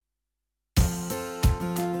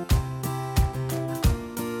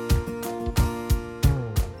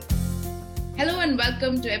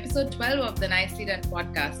welcome to episode 12 of the Nicely Done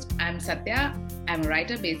podcast. I'm Satya. I'm a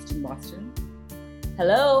writer based in Boston.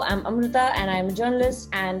 Hello, I'm Amrita and I'm a journalist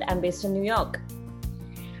and I'm based in New York.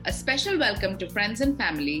 A special welcome to friends and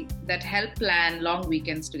family that help plan long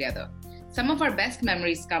weekends together. Some of our best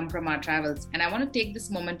memories come from our travels, and I want to take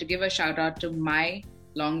this moment to give a shout out to my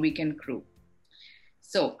long weekend crew.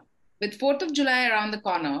 So, with 4th of July around the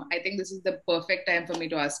corner, I think this is the perfect time for me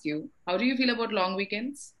to ask you, how do you feel about long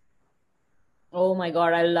weekends? Oh my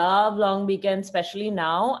God, I love long weekends, especially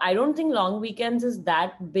now. I don't think long weekends is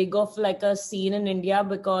that big of like a scene in India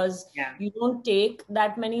because you don't take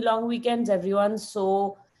that many long weekends. Everyone's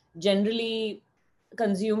so generally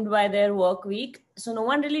consumed by their work week. So no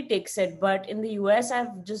one really takes it. But in the US,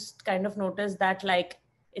 I've just kind of noticed that like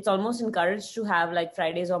it's almost encouraged to have like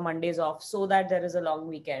Fridays or Mondays off so that there is a long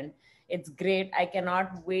weekend. It's great. I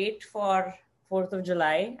cannot wait for 4th of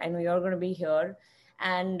July. I know you're going to be here.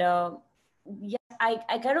 And yeah,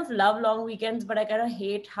 I kind of love long weekends, but I kind of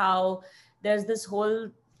hate how there's this whole,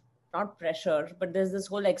 not pressure, but there's this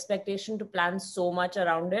whole expectation to plan so much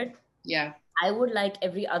around it. Yeah. I would like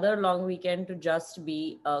every other long weekend to just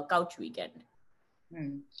be a couch weekend.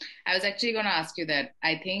 I was actually going to ask you that.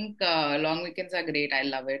 I think long weekends are great. I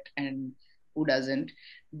love it. And who doesn't?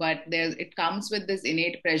 But it comes with this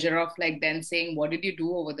innate pressure of like then saying, what did you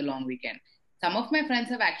do over the long weekend? Some of my friends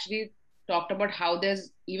have actually talked about how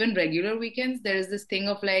there's even regular weekends. There is this thing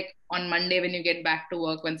of like on Monday when you get back to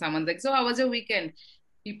work, when someone's like, so how was your weekend?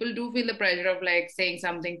 People do feel the pressure of like saying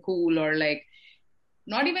something cool or like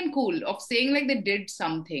not even cool, of saying like they did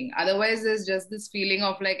something. Otherwise, there's just this feeling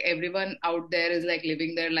of like everyone out there is like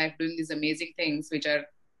living their life doing these amazing things which are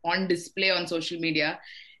on display on social media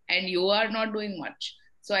and you are not doing much.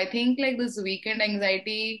 So I think like this weekend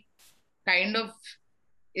anxiety kind of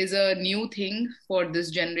is a new thing for this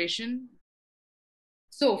generation.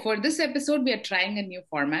 So for this episode, we are trying a new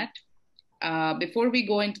format. Before we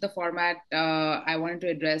go into the format, I wanted to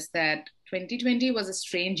address that 2020 was a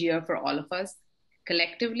strange year for all of us,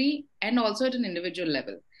 collectively and also at an individual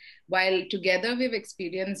level. While together we've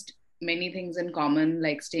experienced many things in common,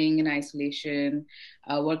 like staying in isolation,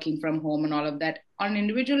 working from home, and all of that, on an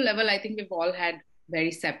individual level, I think we've all had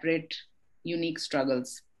very separate, unique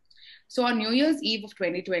struggles. So on New Year's Eve of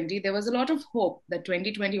 2020, there was a lot of hope that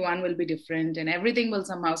 2021 will be different and everything will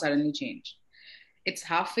somehow suddenly change. It's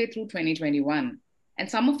halfway through 2021,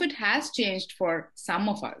 and some of it has changed for some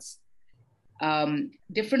of us.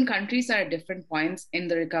 Different countries are at different points in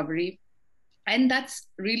the recovery, and that's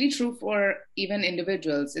really true for even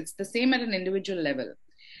individuals. It's the same at an individual level.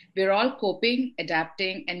 We're all coping,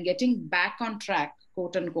 adapting, and getting back on track,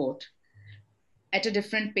 quote unquote, at a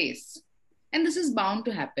different pace. And this is bound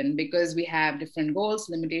to happen because we have different goals,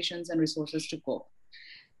 limitations, and resources to cope.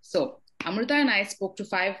 So, Amrita and I spoke to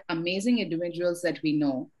 5 amazing individuals that we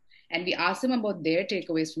know, and we asked them about their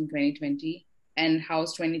takeaways from 2020 and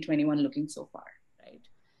how's 2021 looking so far. Right.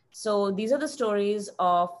 So, these are the stories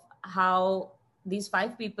of how these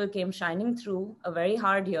 5 people came shining through a very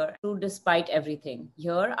hard year, despite everything.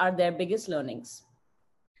 Here are their biggest learnings.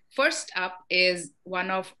 First up is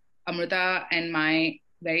one of Amrita and my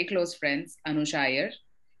very close friends, Anusha Iyer.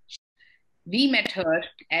 We met her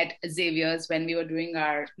at Xavier's when we were doing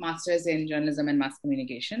our master's in journalism and mass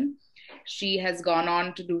communication. She has gone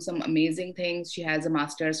on to do some amazing things. She has a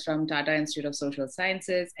master's from Tata Institute of Social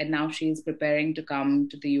Sciences, and now she's preparing to come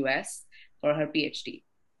to the US for her PhD.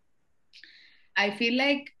 I feel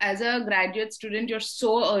like as a graduate student, you're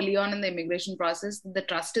so early on in the immigration process, the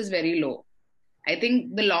trust is very low. I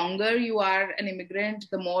think the longer you are an immigrant,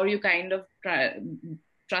 the more you kind of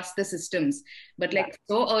trust the systems. But like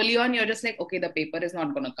so early on, you're just like, okay, the paper is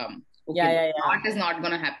not going to come. Okay, the art is not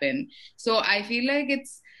going to happen. So I feel like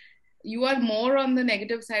you are more on the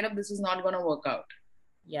negative side of this is not going to work out.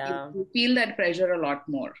 Yeah. You feel that pressure a lot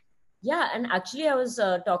more. Yeah. And actually, I was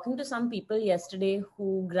talking to some people yesterday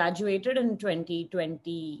who graduated in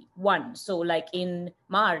 2021. So like in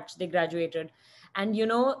March, they graduated. And, you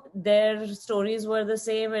know, their stories were the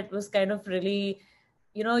same. It was kind of really,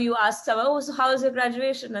 you know, you ask someone, oh, so how was your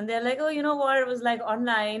graduation? And they're like, oh, you know what? It was like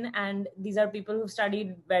online. And these are people who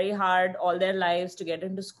studied very hard all their lives to get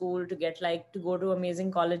into school, to go to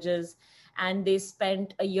amazing colleges. And they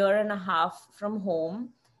spent a year and a half from home,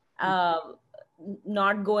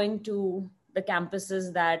 not going to the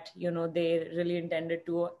campuses that, you know, they really intended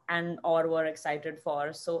to and or were excited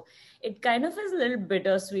for. So it kind of is a little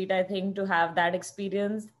bittersweet, I think, to have that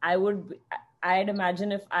experience. I'd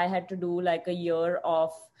imagine if I had to do like a year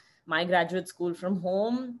of my graduate school from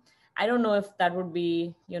home, I don't know if that would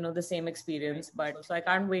be, you know, the same experience. But so I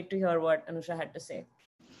can't wait to hear what Anusha had to say.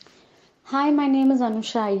 Hi, my name is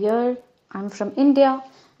Anusha Iyer. I'm from India,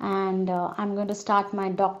 and I'm going to start my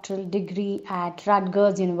doctoral degree at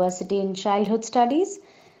Rutgers University in Childhood Studies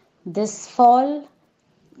this fall,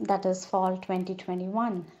 that is fall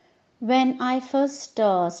 2021. When I first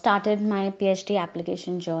started my PhD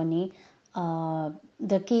application journey,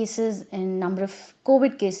 the cases in number of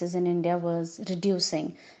COVID cases in India was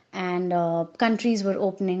reducing, and countries were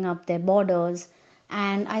opening up their borders,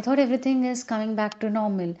 and I thought everything is coming back to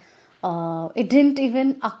normal. It didn't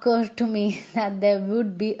even occur to me that there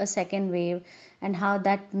would be a second wave and how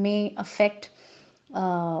that may affect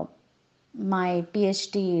uh, my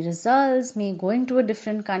PhD results, me going to a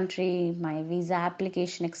different country, my visa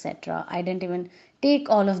application, etc. I didn't even take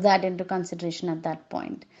all of that into consideration at that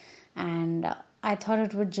point. And I thought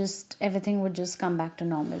everything would just come back to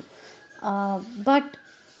normal. But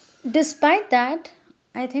despite that,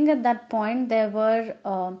 I think at that point there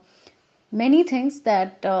were many things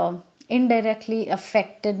that indirectly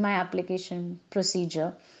affected my application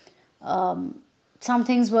procedure. Um, some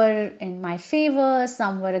things were in my favor,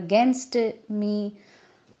 some were against me.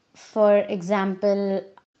 For example,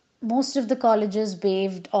 most of the colleges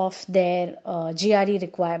waived off their GRE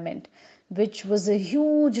requirement, which was a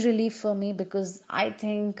huge relief for me because I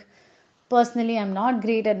think personally I'm not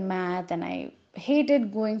great at math and I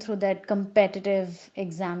hated going through that competitive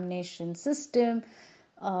examination system.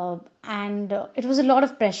 And it was a lot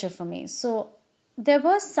of pressure for me. So there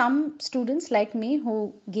were some students like me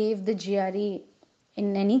who gave the GRE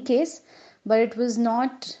in any case, but it was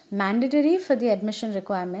not mandatory for the admission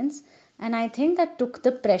requirements, and I think that took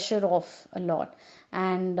the pressure off a lot.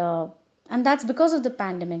 And that's because of the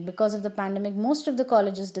pandemic. Because of the pandemic, most of the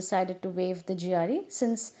colleges decided to waive the GRE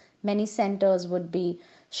since many centers would be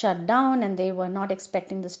shut down and they were not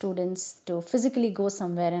expecting the students to physically go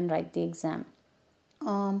somewhere and write the exam.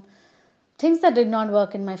 Um, Things that did not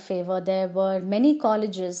work in my favor. There were many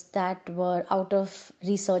colleges that were out of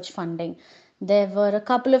research funding. There were a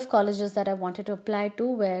couple of colleges that I wanted to apply to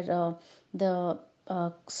where the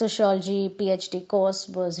sociology PhD course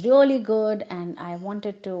was really good, and I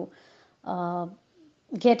wanted to uh,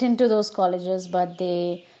 get into those colleges, but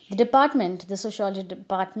the sociology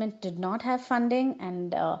department did not have funding,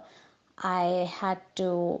 and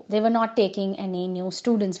they were not taking any new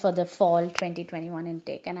students for the fall 2021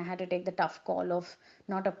 intake, and I had to take the tough call of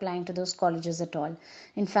not applying to those colleges at all.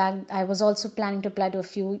 In fact, I was also planning to apply to a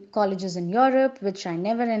few colleges in Europe, which I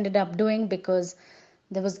never ended up doing because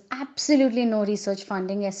there was absolutely no research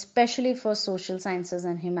funding, especially for social sciences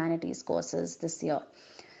and humanities courses this year.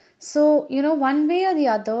 So, one way or the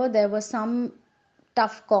other, there were some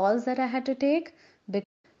tough calls that I had to take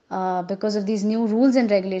because of these new rules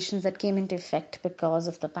and regulations that came into effect because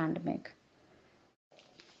of the pandemic.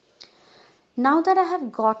 Now that I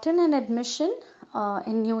have gotten an admission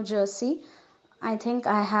in New Jersey, I think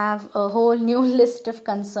I have a whole new list of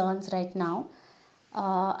concerns right now.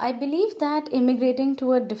 I believe that immigrating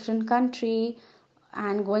to a different country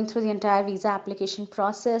and going through the entire visa application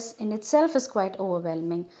process in itself is quite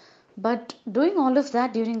overwhelming. But doing all of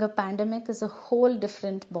that during a pandemic is a whole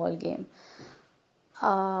different ball game.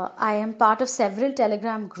 I am part of several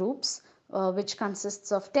Telegram groups, which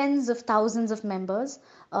consists of tens of thousands of members.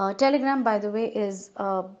 Telegram, by the way, is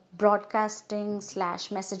a broadcasting slash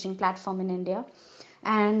messaging platform in India.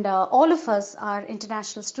 And all of us are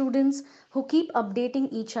international students who keep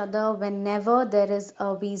updating each other whenever there is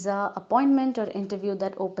a visa appointment or interview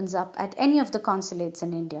that opens up at any of the consulates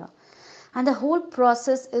in India. And the whole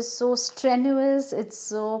process is so strenuous, it's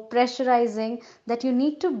so pressurizing that you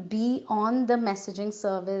need to be on the messaging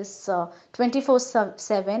service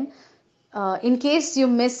 24/7. In case you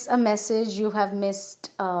miss a message, you have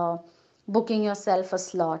missed booking yourself a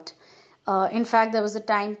slot. In fact, there was a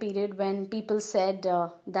time period when people said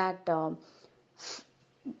that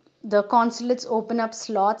the consulates open up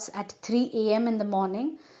slots at 3 a.m. in the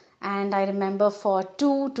morning. And I remember for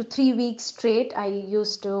 2 to 3 weeks straight, I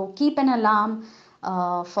used to keep an alarm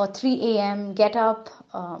for 3 a.m., get up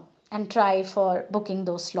and try for booking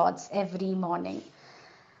those slots every morning.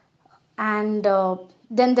 And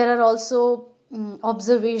then there are also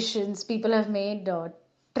observations people have made,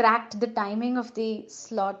 tracked the timing of the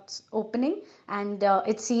slots opening, and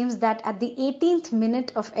it seems that at the 18th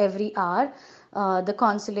minute of every hour, the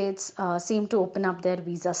consulates seem to open up their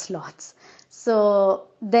visa slots. So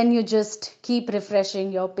then you just keep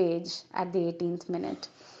refreshing your page at the 18th minute.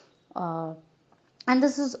 Uh, and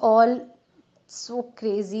this is all so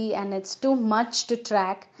crazy and it's too much to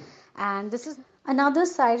track. And this is another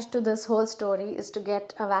side to this whole story is to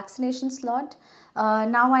get a vaccination slot.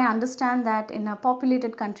 Now I understand that in a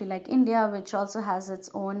populated country like India, which also has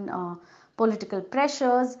its own political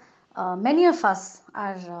pressures, many of us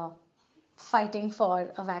are fighting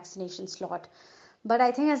for a vaccination slot. But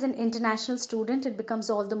I think as an international student, it becomes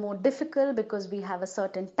all the more difficult because we have a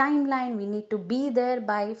certain timeline. We need to be there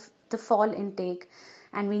by the fall intake,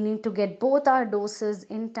 and we need to get both our doses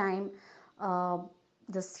in time. Uh,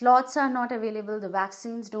 the slots are not available, the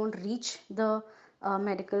vaccines don't reach the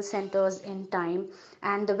medical centers in time,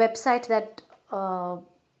 and the website that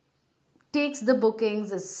takes the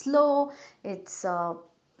bookings is slow. It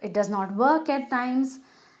does not work at times,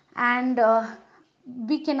 and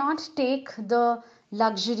we cannot take the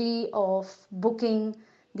luxury of booking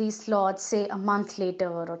these slots say a month later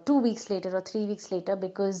or 2 weeks later or 3 weeks later,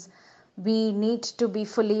 because we need to be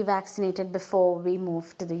fully vaccinated before we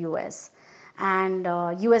move to the US. And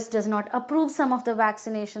US does not approve some of the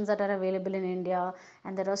vaccinations that are available in India,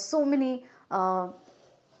 and there are so many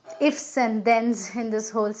ifs and thens in this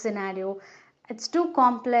whole scenario. It's too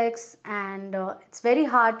complex, and it's very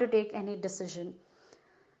hard to take any decision.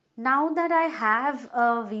 Now that I have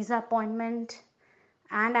a visa appointment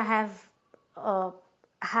and I have uh,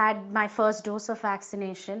 had my first dose of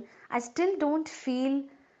vaccination, I still don't feel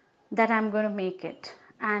that I'm going to make it.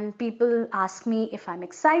 And people ask me if I'm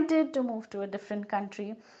excited to move to a different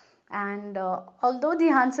country. And although the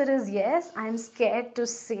answer is yes, I'm scared to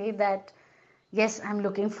say that yes, I'm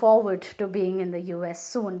looking forward to being in the US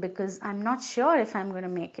soon, because I'm not sure if I'm going to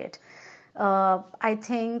make it. I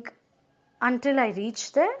think until I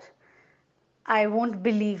reach there, I won't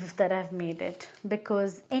believe that I've made it,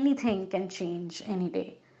 because anything can change any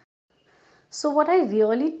day. So, what I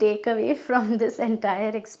really take away from this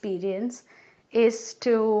entire experience is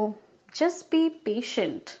to just be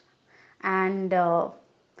patient, and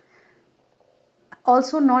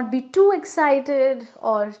also not be too excited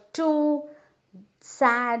or too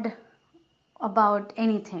sad about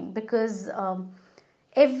anything, because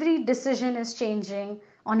every decision is changing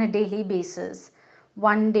on a daily basis.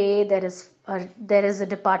 One day there is a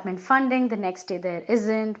department funding, the next day there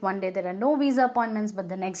isn't. One day there are no visa appointments, but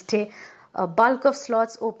the next day a bulk of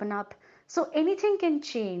slots open up. So anything can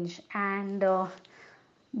change, and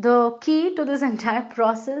the key to this entire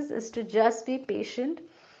process is to just be patient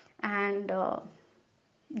and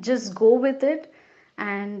just go with it,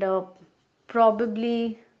 and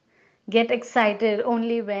probably get excited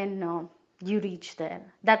only when you reach there.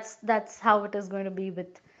 That's how it is going to be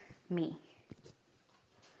with me.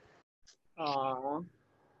 Aww.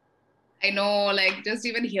 I know, like just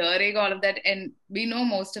even hearing all of that, and we know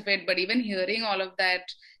most of it, but even hearing all of that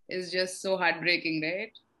is just so heartbreaking,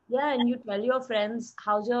 right? Yeah, and you tell your friends,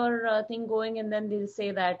 how's your thing going? And then they'll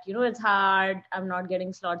say that, it's hard, I'm not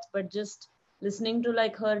getting slots. But just listening to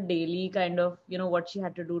like her daily kind of, what she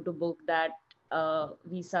had to do to book that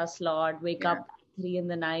visa slot, wake Yeah, up at 3 in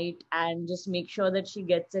the night and just make sure that she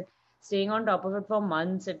gets it, staying on top of it for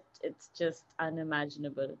months, it's just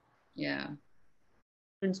unimaginable. yeah,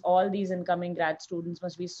 All these incoming grad students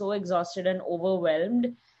must be so exhausted and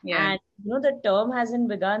overwhelmed. yeah. And the term hasn't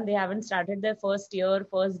begun. They haven't started their first year,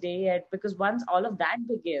 first day yet. Because once all of that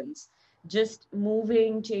begins, just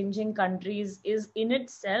moving, changing countries is in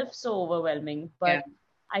itself so overwhelming. Yeah. But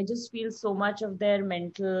I just feel so much of their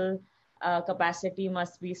mental capacity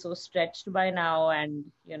must be so stretched by now. And,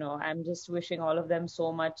 I'm just wishing all of them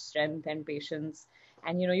so much strength and patience.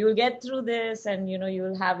 And you'll get through this, and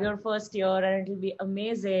you'll have your first year and it'll be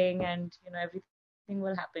amazing, and everything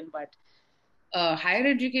will happen. But Higher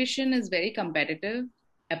education is very competitive.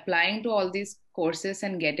 Applying to all these courses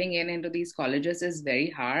and getting into these colleges is very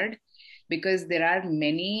hard because there are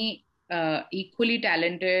many equally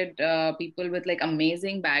talented people with like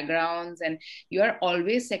amazing backgrounds, and you are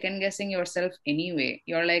always second guessing yourself anyway.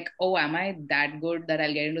 You're like, oh, am I that good that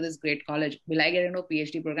I'll get into this great college? Will I get into a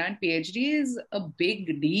PhD program? And PhD is a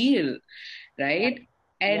big deal, yeah, right?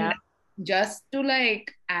 yeah, And just to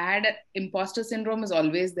like add, imposter syndrome is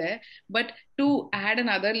always there, but to add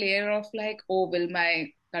another layer of like, oh, will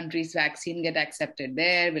my country's vaccine get accepted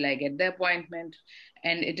there? Will I get the appointment?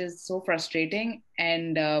 And it is so frustrating.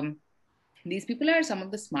 And these people are some of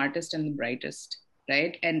the smartest and the brightest,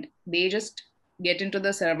 right? And they just get into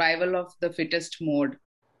the survival of the fittest mode.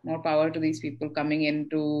 More power to these people coming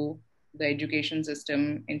into the education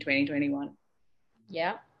system in 2021.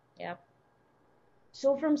 yeah, yeah.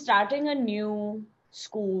 So from starting a new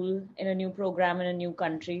school in a new program in a new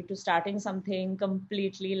country to starting something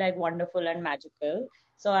completely like wonderful and magical.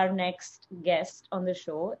 So our next guest on the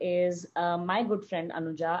show is my good friend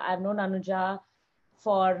Anuja. I've known Anuja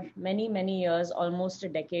for many, many years, almost a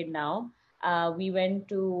decade now. We went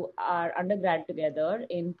to our undergrad together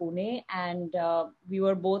in Pune, and we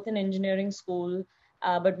were both in engineering school,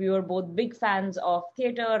 but we were both big fans of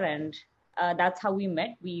theater, and that's how we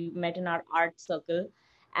met. We met in our art circle,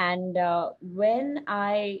 And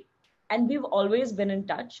we've always been in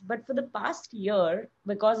touch, but for the past year,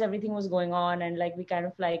 because everything was going on and like we kind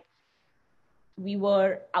of like we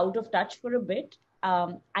were out of touch for a bit.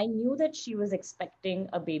 I knew that she was expecting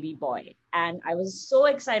a baby boy, and I was so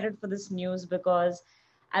excited for this news because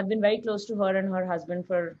I've been very close to her and her husband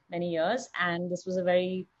for many years, and this was a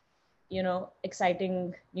very,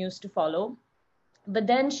 exciting news to follow. But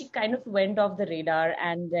then she kind of went off the radar,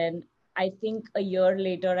 and then I think a year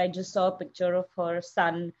later, I just saw a picture of her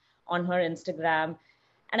son on her Instagram,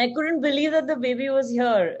 and I couldn't believe that the baby was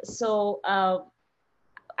here. So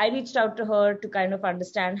I reached out to her to kind of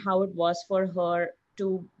understand how it was for her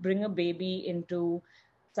to bring a baby into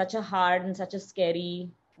such a hard and such a scary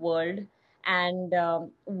world, and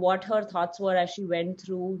what her thoughts were as she went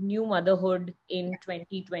through new motherhood in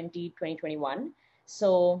 2020, 2021.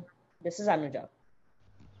 So this is Anuja.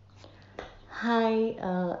 Hi,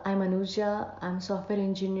 I'm Anuja. I'm a software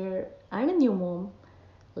engineer and a new mom.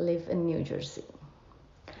 Live in New Jersey.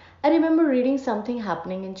 I remember reading something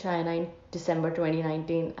happening in China in December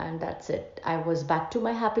 2019, and that's it. I was back to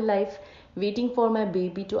my happy life, waiting for my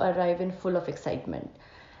baby to arrive in full of excitement.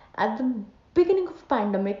 At the beginning of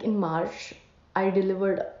pandemic in March, I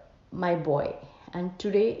delivered my boy. And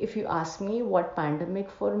today, if you ask me what pandemic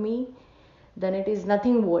for me, then it is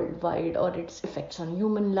nothing worldwide or its effects on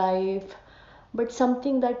human life, but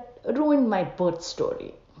something that ruined my birth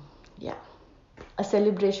story. Yeah, a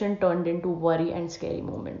celebration turned into worry and scary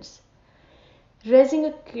moments. Raising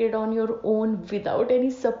a kid on your own without any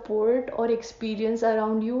support or experience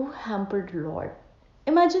around you hampered a lot.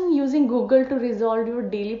 Imagine using Google to resolve your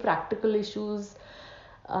daily practical issues,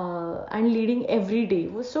 and leading every day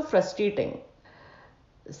was so frustrating.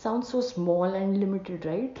 Sounds so small and limited,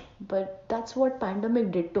 right? But that's what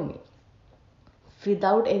pandemic did to me.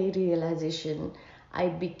 Without any realization, I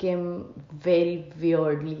became very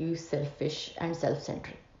weirdly selfish and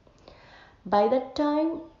self-centered. By that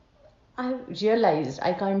time, I realized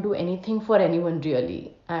I can't do anything for anyone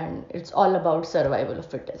really, and it's all about survival of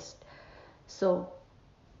fittest. So,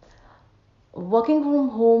 working from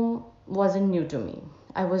home wasn't new to me.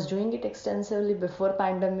 I was doing it extensively before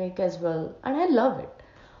pandemic as well, and I love it.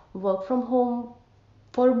 Work from home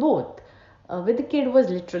for both. With the kid was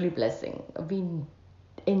literally blessing. We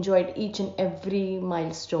enjoyed each and every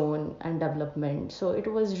milestone and development, so it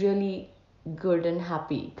was really good and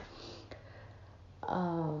happy.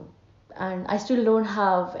 Uh, and I still don't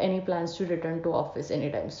have any plans to return to office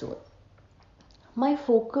anytime soon. My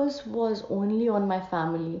focus was only on my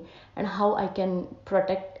family and how I can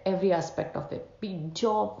protect every aspect of it, be it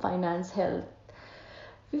job, finance, health.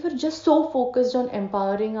 We were just so focused on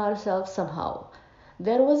empowering ourselves somehow.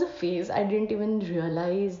 There was a phase I didn't even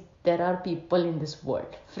realize there are people in this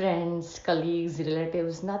world, friends, colleagues,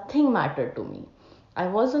 relatives, nothing mattered to me. I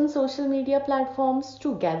was on social media platforms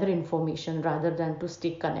to gather information rather than to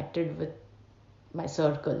stay connected with my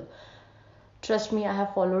circle. Trust me, I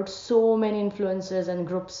have followed so many influencers and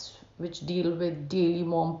groups which deal with daily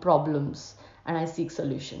mom problems, and I seek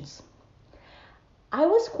solutions. I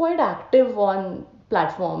was quite active on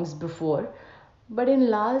platforms before, but in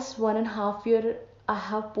last 1.5 year, I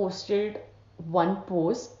have posted one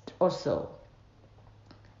post or so.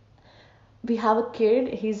 We have a kid.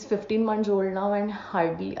 He's 15 months old now, and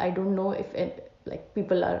hardly I don't know if like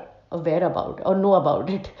people are aware about or know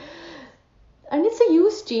about it. And it's a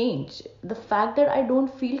huge change. The fact that I don't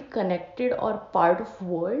feel connected or part of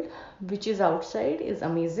world which is outside is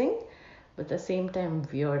amazing, but at the same time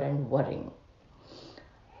weird and worrying.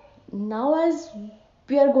 Now as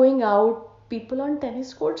we are going out, people on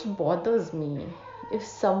tennis courts bothers me. If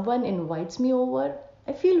someone invites me over,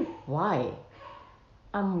 I feel why?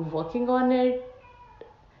 I'm working on it.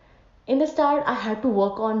 In the start, I had to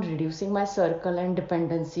work on reducing my circle and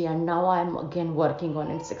dependency, and now I'm again working on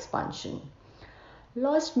its expansion.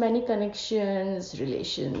 Lost many connections,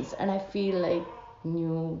 relations, and I feel like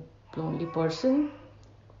new lonely person,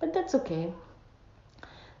 but that's okay.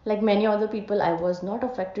 Like many other people, I was not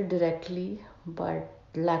affected directly, but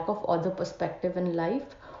lack of other perspective in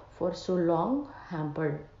life for so long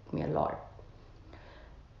hampered me a lot.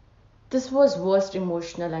 This was worst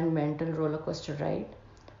emotional and mental roller coaster ride.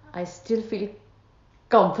 I still feel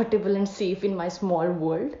comfortable and safe in my small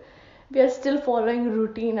world. We are still following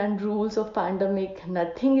routine and rules of pandemic.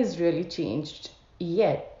 Nothing is really changed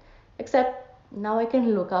yet, except now I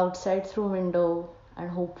can look outside through window and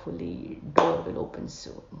hopefully door will open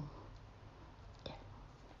soon.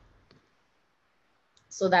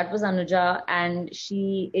 So that was Anuja, and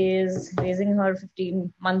she is raising her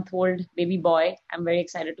 15-month-old baby boy. I'm very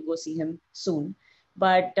excited to go see him soon.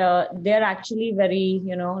 But they're actually very,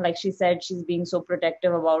 like she said, she's being so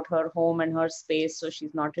protective about her home and her space, so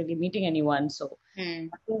she's not really meeting anyone. So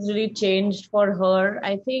nothing's really changed for her.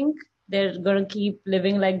 I think they're gonna keep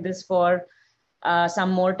living like this for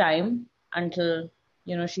some more time until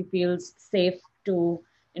she feels safe to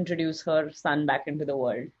introduce her son back into the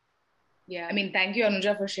world. Yeah, I mean, thank you,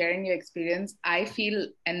 Anuja, for sharing your experience. I feel,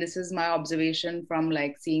 and this is my observation from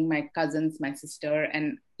like seeing my cousins, my sister,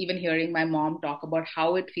 and even hearing my mom talk about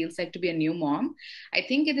how it feels like to be a new mom. I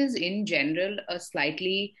think it is in general a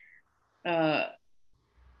slightly, uh,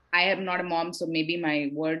 I am not a mom, so maybe my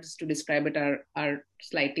words to describe it are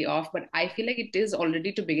slightly off, but I feel like it is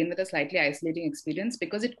already to begin with a slightly isolating experience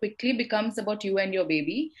because it quickly becomes about you and your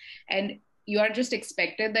baby. And you are just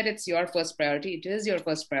expected that it's your first priority. It is your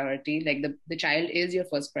first priority. Like the child is your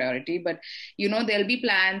first priority. But there'll be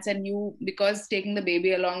plans, and you, because taking the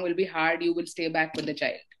baby along will be hard, you will stay back with the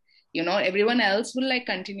child. Everyone else will like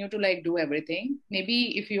continue to like do everything.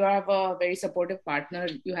 Maybe if you have a very supportive partner,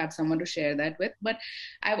 you have someone to share that with. But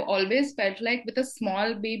I've always felt like with a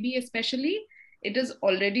small baby especially, it is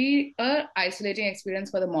already a isolating experience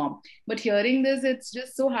for the mom. But hearing this, it's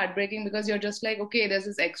just so heartbreaking because you're just like, okay, there's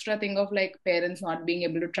this extra thing of like parents not being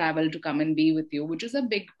able to travel to come and be with you, which is a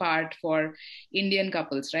big part for Indian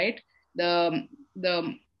couples, right? The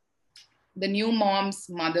the new mom's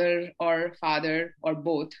mother or father or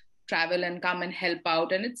both travel and come and help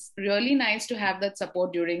out, and it's really nice to have that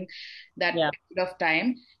support during that period of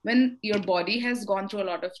time when your body has gone through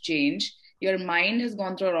a lot of change, your mind has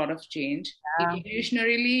gone through a lot of change.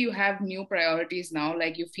 Evolutionarily, you have new priorities now,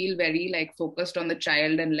 like you feel very like focused on the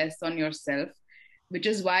child and less on yourself, which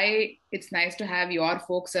is why it's nice to have your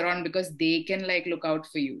folks around because they can like look out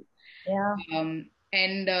for you.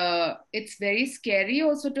 And it's very scary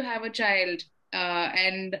also to have a child.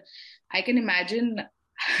 And I can imagine,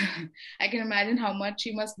 I can imagine how much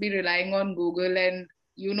you must be relying on Google. And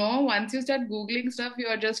once you start Googling stuff,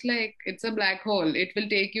 you're just like, it's a black hole. It will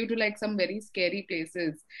take you to like some very scary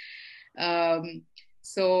places.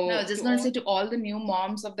 So no, I was just going to say to all the new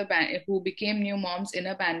moms of who became new moms in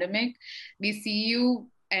a pandemic, we see you,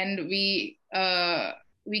 and we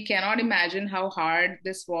cannot imagine how hard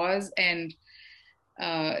this was, and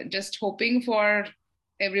just hoping for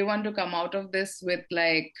everyone to come out of this with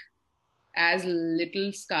like as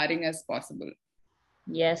little scarring as possible.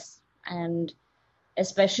 Yes, and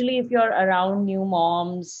especially if you're around new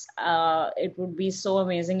moms, it would be so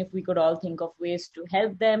amazing if we could all think of ways to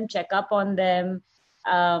help them, check up on them.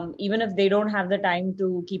 Even if they don't have the time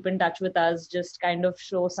to keep in touch with us, just kind of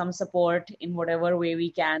show some support in whatever way we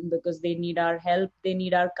can, because they need our help, they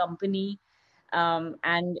need our company.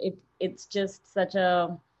 And it's just such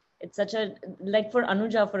a, like for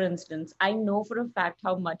Anuja, for instance, I know for a fact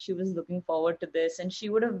how much she was looking forward to this, and she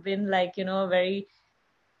would have been like, very,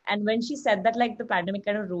 and when she said that like the pandemic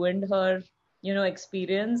kind of ruined her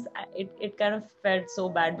experience, it kind of felt so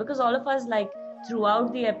bad, because all of us, like,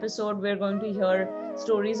 throughout the episode we're going to hear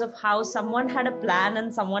stories of how someone had a plan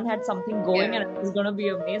and someone had something going, and it was going to be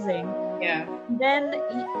amazing. Then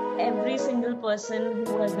every single person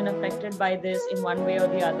who has been affected by this in one way or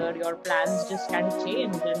the other, your plans just kind of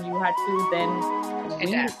changed, and you had to then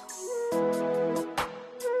adapt.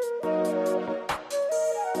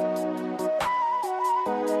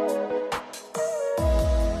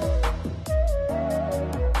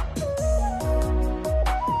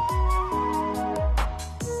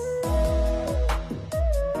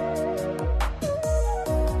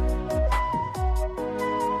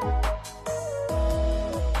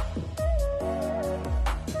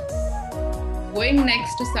 Going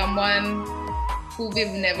next to someone who we've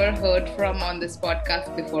never heard from on this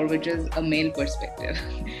podcast before, which is a male perspective.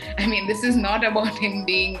 I mean, this is not about him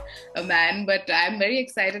being a man, but I'm very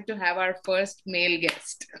excited to have our first male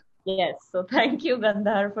guest. Yes, so thank you,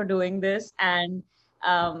 Gandhar, for doing this. And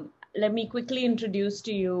let me quickly introduce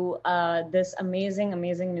to you this amazing,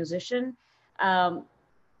 amazing musician.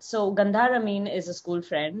 So Gandhar Amin is a school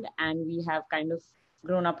friend, and we have kind of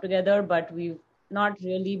grown up together, but we've not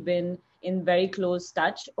really been in very close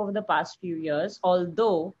touch over the past few years,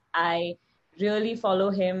 although I really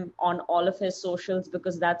follow him on all of his socials,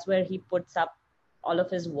 because that's where he puts up all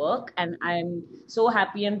of his work, and I'm so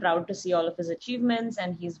happy and proud to see all of his achievements,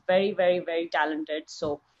 and he's very, very, very talented.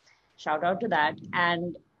 So shout out to that.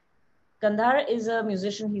 And Gandhar is a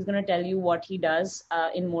musician. He's going to tell you what he does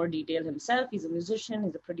in more detail himself. He's a musician,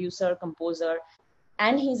 he's a producer, composer,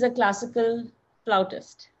 and he's a classical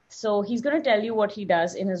flautist. So he's going to tell you what he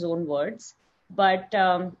does in his own words. But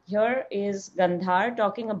here is Gandhar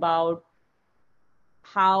talking about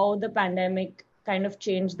how the pandemic kind of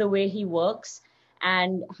changed the way he works,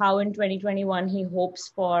 and how in 2021 he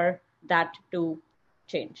hopes for that to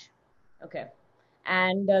change. Okay.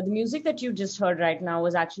 And the music that you just heard right now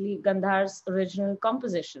was actually Gandhar's original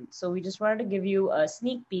composition. So we just wanted to give you a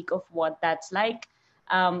sneak peek of what that's like.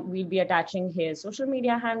 We'll be attaching his social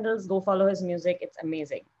media handles. Go follow his music. It's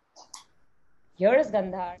amazing. Here is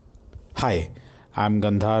Gandhar. Hi, I'm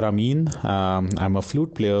Gandhar Amin. I'm a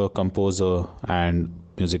flute player, composer, and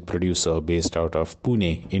music producer based out of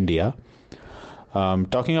Pune, India.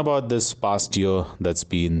 Talking about this past year that's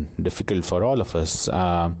been difficult for all of us,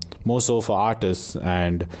 more so for artists,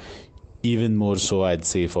 and even more so, I'd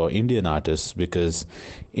say, for Indian artists, because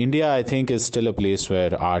India, I think, is still a place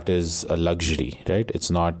where art is a luxury, right?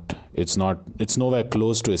 It's nowhere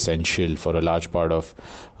close to essential for a large part of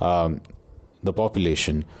the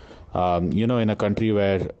population. In a country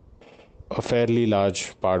where a fairly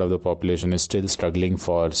large part of the population is still struggling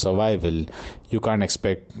for survival, you can't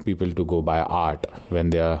expect people to go buy art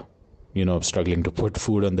when they are, struggling to put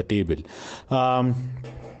food on the table.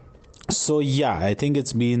 So yeah, I think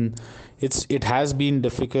it has been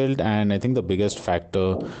difficult, and I think the biggest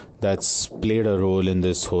factor that's played a role in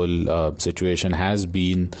this whole situation has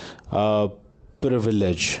been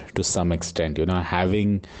privilege to some extent.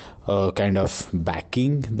 Having a kind of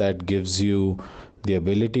backing that gives you the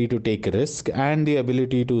ability to take risk and the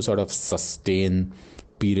ability to sort of sustain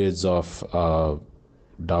periods of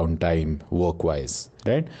downtime work-wise,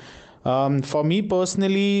 right? For me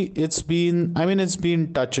personally, it's been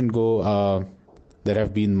touch and go. There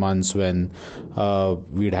have been months when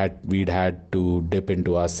we'd had to dip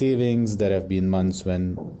into our savings. There have been months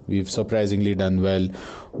when we've surprisingly done well.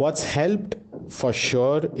 What's helped for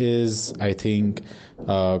sure is, I think,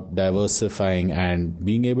 diversifying and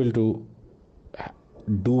being able to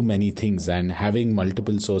do many things and having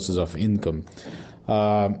multiple sources of income,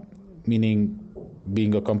 meaning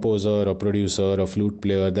being a composer, a producer, a flute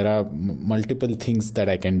player. There are multiple things that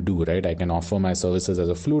I can do, right? I can offer my services as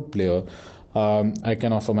a flute player. I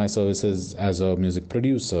can offer my services as a music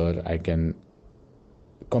producer. I can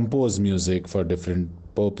compose music for different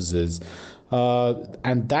purposes.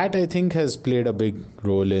 And that, I think, has played a big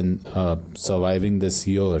role in surviving this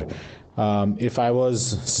year. If I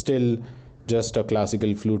was still just a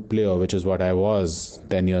classical flute player, which is what I was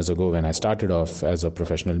 10 years ago when I started off as a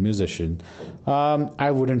professional musician,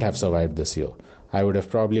 I wouldn't have survived this year. I would have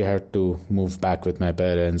probably had to move back with my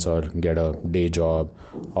parents or get a day job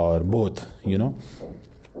or both,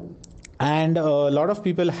 And a lot of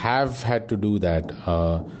people have had to do that.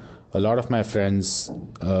 A lot of my friends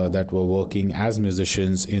that were working as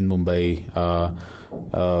musicians in Mumbai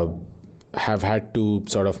have had to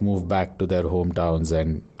sort of move back to their hometowns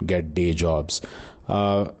and get day jobs.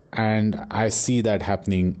 And I see that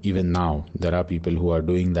happening even now. There are people who are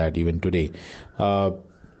doing that even today.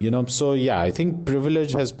 So yeah, I think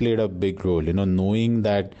privilege has played a big role, knowing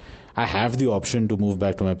that I have the option to move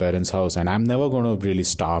back to my parents' house and I'm never going to really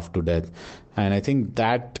starve to death. And I think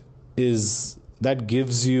that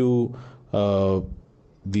gives you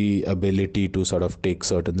the ability to sort of take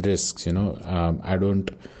certain risks.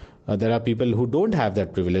 There are people who don't have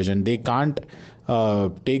that privilege and they can't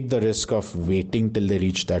take the risk of waiting till they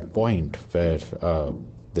reach that point where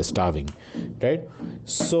they're starving, right?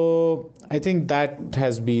 So I think that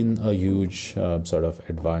has been a huge sort of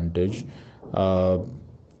advantage.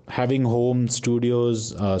 Having home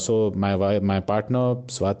studios, so my partner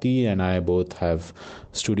Swati and I both have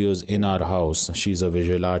studios in our house. She's a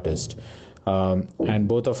visual artist, and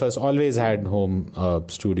both of us always had home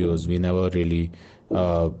studios. We never really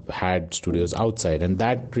had studios outside, and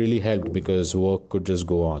that really helped because work could just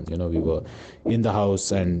go on. We were in the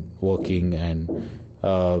house and working, and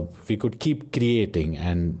we could keep creating,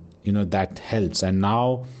 and that helps. And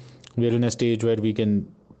now we're in a stage where we can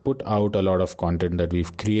put out a lot of content that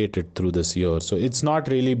we've created through this year. So it's not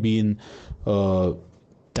really been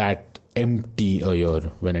that empty a year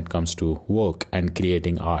when it comes to work and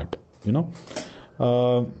creating art.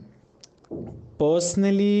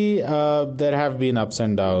 Personally, there have been ups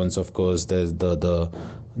and downs. Of course, there's the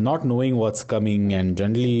not knowing what's coming, and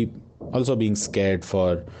generally also being scared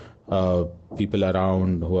for people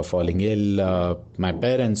around who are falling ill. My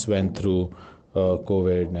parents went through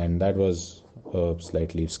COVID, and that was a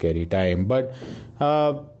slightly scary time. But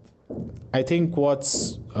I think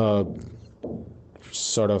what's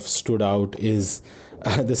sort of stood out is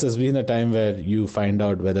this has been a time where you find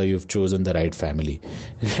out whether you've chosen the right family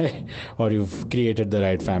or you've created the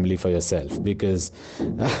right family for yourself, because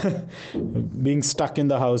being stuck in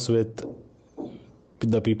the house with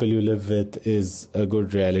the people you live with is a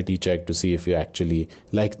good reality check to see if you actually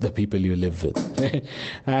like the people you live with.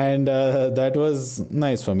 And that was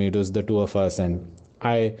nice for me. It was the two of us, and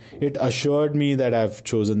it assured me that I've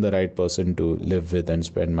chosen the right person to live with and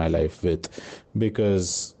spend my life with,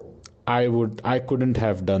 because I couldn't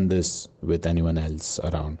have done this with anyone else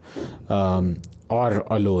around, or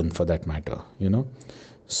alone for that matter, you know.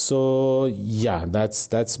 So yeah,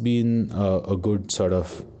 that's been a good sort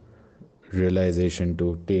of realization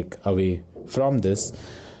to take away from this.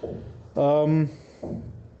 Um,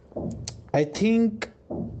 I think,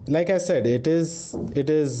 like I said, it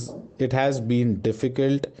has been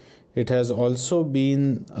difficult. It has also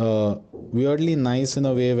been weirdly nice in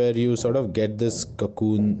a way where you sort of get this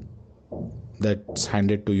cocoon that's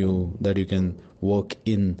handed to you that you can work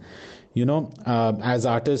in. You know, as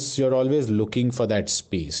artists, you're always looking for that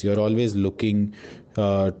space. You're always looking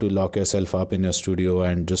to lock yourself up in your studio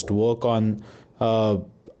and just work on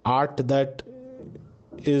art that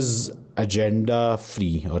is agenda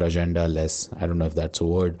free or agenda less. I don't know if that's a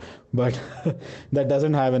word, but that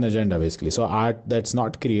doesn't have an agenda basically. So art that's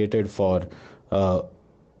not created for uh,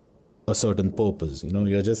 a certain purpose. You know,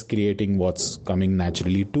 you're just creating what's coming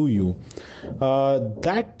naturally to you.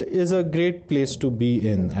 That is a great place to be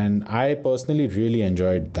in, and I personally really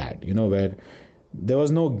enjoyed that. You know, where there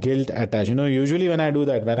was no guilt attached. You know, usually when I do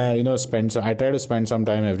that, when I, I try to spend some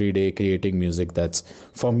time every day creating music that's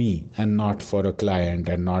for me and not for a client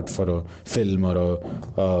and not for a film or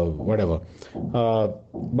a whatever.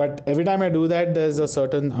 But every time I do that, there's a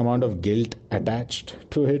certain amount of guilt attached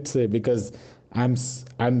to it, say, because I'm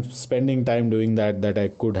spending time doing that I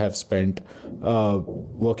could have spent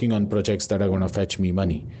working on projects that are going to fetch me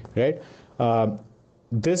money, right?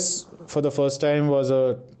 This for the first time was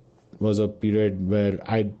a period where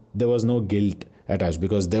there was no guilt attached,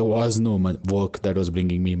 because there was no work that was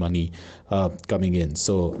bringing me money coming in.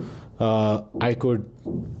 So I could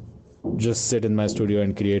just sit in my studio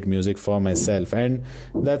and create music for myself, and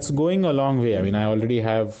that's going a long way. I mean, I already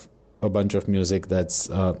have a bunch of music that's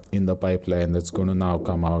in the pipeline that's going to now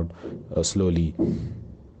come out slowly.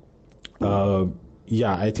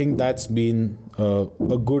 Yeah, I think that's been a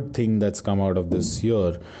good thing that's come out of this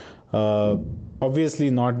year. Obviously,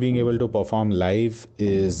 not being able to perform live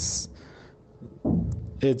it's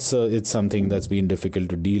something that's been difficult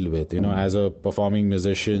to deal with. You know, as a performing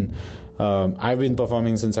musician, I've been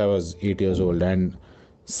performing since I was 8 years old, and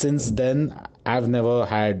since then I've never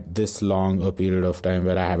had this long a period of time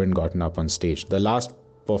where I haven't gotten up on stage. The last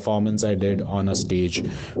performance I did on a stage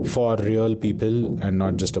for real people and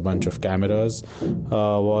not just a bunch of cameras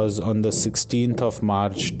was on the 16th of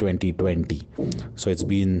March 2020. So it's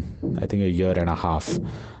been, I think, a year and a half.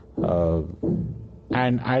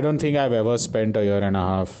 And I don't think I've ever spent a year and a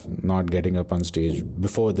half not getting up on stage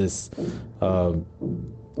before this.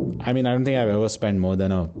 I mean, I don't think I've ever spent more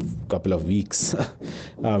than a couple of weeks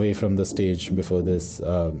away from the stage before this,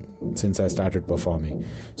 since I started performing.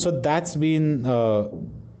 So that's been a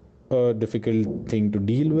difficult thing to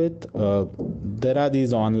deal with. There are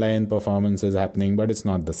these online performances happening, but it's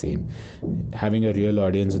not the same. Having a real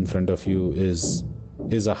audience in front of you is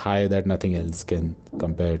a high that nothing else can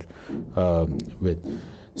compare with.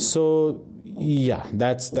 So yeah,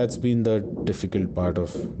 that's been the difficult part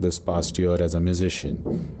of this past year as a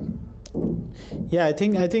musician. Yeah, I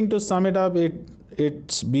think to sum it up, it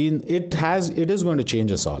is going to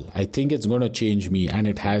change us all. I think it's going to change me, and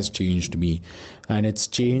it has changed me, and it's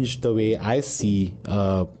changed the way I see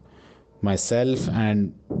myself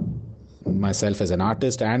as an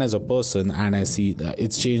artist and as a person. And I see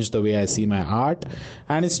it's changed the way I see my art,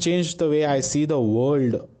 and it's changed the way I see the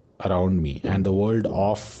world around me and the world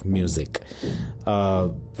of music.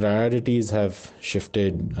 Priorities have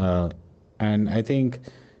shifted, and I think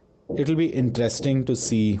it'll be interesting to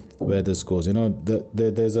see where this goes. You know,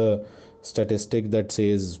 there's a statistic that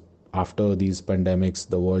says after these pandemics,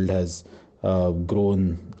 the world has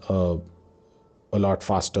grown a lot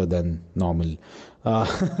faster than normal.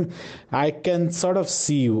 I can sort of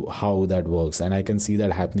see how that works, and I can see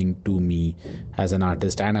that happening to me as an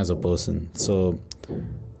artist and as a person. So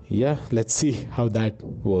yeah, let's see how that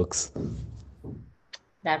works.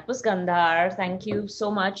 That was Gandhar. Thank you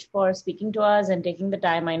so much for speaking to us and taking the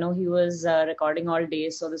time. I know he was recording all day,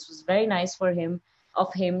 so this was very nice of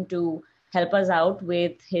him to help us out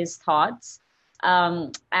with his thoughts.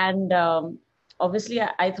 Obviously,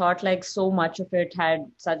 I thought like so much of it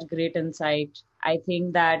had such great insight. I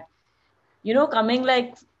think that, coming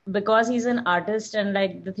like, because he's an artist, and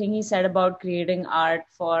like the thing he said about creating art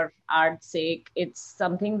for art's sake, it's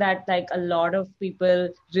something that like a lot of people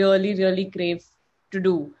really, really crave to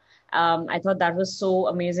do. I thought that was so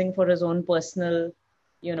amazing for his own personal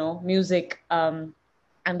music, and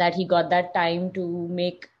that he got that time to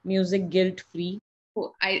make music guilt-free.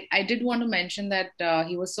 I did want to mention that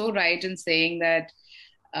he was so right in saying that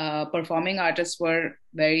performing artists were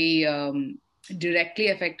very directly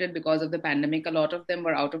affected because of the pandemic. A lot of them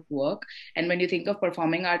were out of work. And when you think of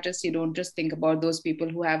performing artists, you don't just think about those people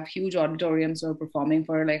who have huge auditoriums or performing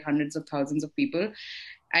for like hundreds of thousands of people.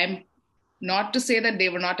 I'm not to say that they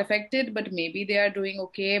were not affected, but maybe they are doing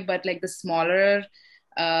okay. But like the smaller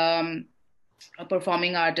um,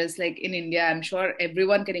 performing artists, like in India, I'm sure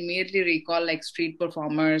everyone can immediately recall like street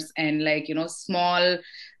performers and like, small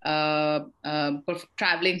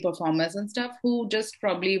traveling performers and stuff who just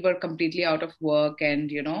probably were completely out of work,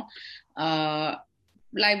 and, uh,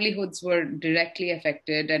 livelihoods were directly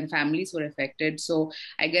affected and families were affected. So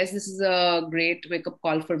I guess this is a great wake up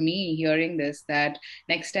call for me hearing this, that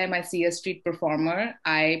next time I see a street performer,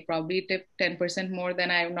 I probably tip 10% more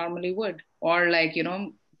than I normally would, or like,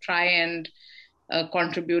 try and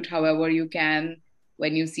contribute however you can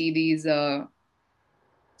when you see these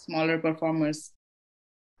smaller performers.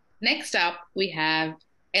 Next up, we have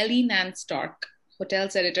Ellie Nan Stark,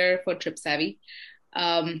 hotels editor for TripSavvy.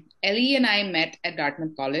 Ellie and I met at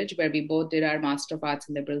Dartmouth College, where we both did our Master of Arts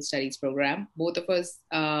in Liberal Studies program. Both of us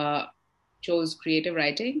chose creative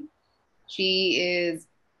writing. She is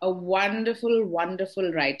a wonderful,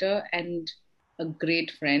 wonderful writer and a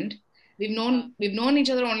great friend. We've known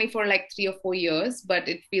each other only for like 3 or 4 years, but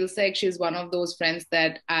it feels like she's one of those friends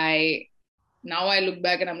that I look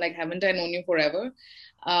back and I'm like, haven't I known you forever?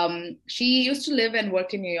 She used to live and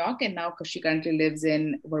work in New York, and now she currently lives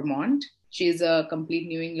in Vermont. She's a complete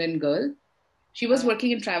New England girl. She was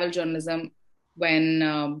working in travel journalism when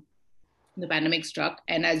the pandemic struck,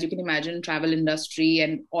 and as you can imagine, travel industry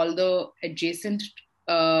and all the adjacent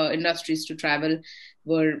industries to travel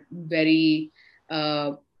were very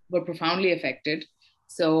were profoundly affected.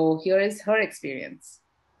 So here is her experience.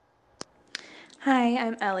 Hi,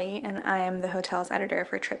 I'm Ellie, and I am the hotels editor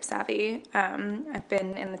for TripSavvy. I've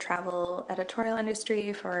been in the travel editorial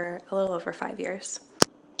industry for a little over 5 years.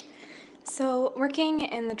 So, working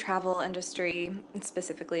in the travel industry, and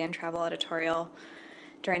specifically in travel editorial,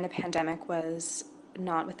 during the pandemic was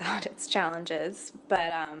not without its challenges,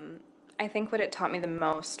 but I think what it taught me the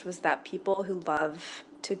most was that people who love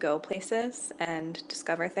to go places and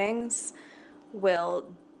discover things will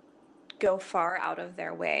go far out of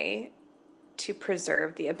their way to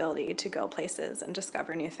preserve the ability to go places and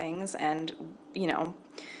discover new things. And,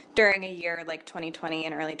 during a year like 2020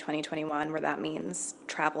 and early 2021, where that means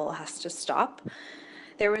travel has to stop,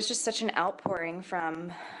 there was just such an outpouring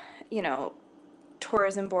from,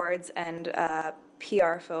 tourism boards and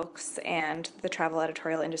PR folks and the travel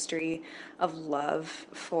editorial industry of love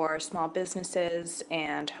for small businesses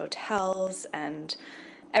and hotels and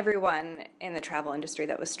everyone in the travel industry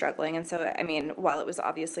that was struggling. And so, I mean, while it was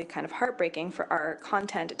obviously kind of heartbreaking for our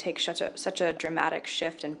content to take such a dramatic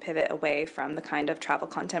shift and pivot away from the kind of travel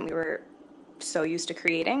content we were so used to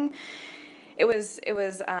creating, it was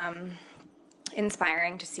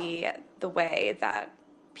inspiring to see the way that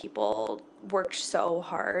people worked so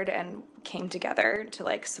hard and came together to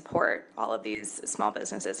like support all of these small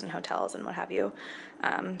businesses and hotels and what have you.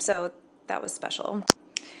 So that was special.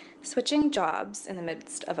 Switching jobs in the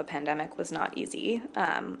midst of a pandemic was not easy.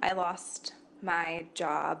 I lost my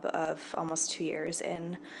job of almost 2 years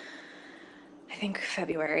in, I think,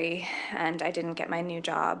 February, and I didn't get my new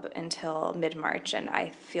job until mid-March, and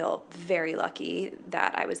I feel very lucky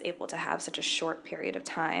that I was able to have such a short period of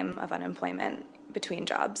time of unemployment between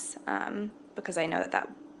jobs, because I know that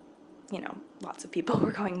lots of people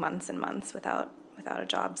were going months and months without a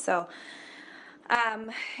job. So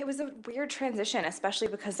it was a weird transition, especially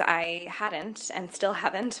because I hadn't and still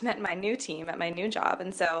haven't met my new team at my new job.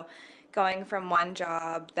 And so going from one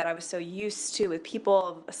job that I was so used to with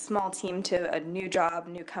people, a small team, to a new job,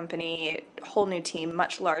 new company, whole new team,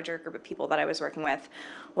 much larger group of people that I was working with,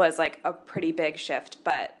 was like a pretty big shift.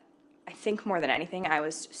 But I think more than anything, I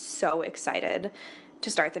was so excited to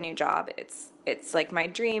start the new job. It's like my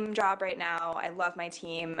dream job right now. I love my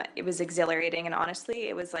team. It was exhilarating, and honestly,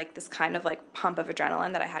 it was like this kind of like pump of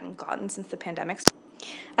adrenaline that I hadn't gotten since the pandemic.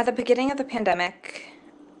 At the beginning of the pandemic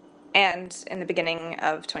and in the beginning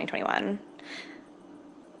of 2021,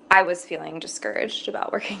 I was feeling discouraged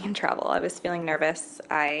about working in travel. I was feeling nervous.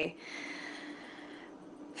 I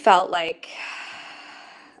felt like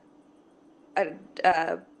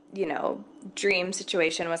a dream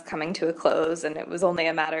situation was coming to a close, and it was only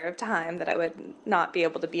a matter of time that I would not be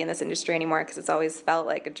able to be in this industry anymore, because it's always felt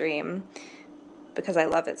like a dream, because I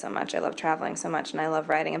love it so much. I love traveling so much, and I love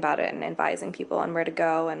writing about it and advising people on where to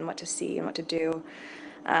go and what to see and what to do.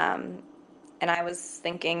 And I was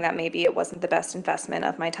thinking that maybe it wasn't the best investment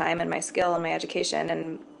of my time and my skill and my education.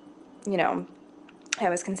 And, you know, I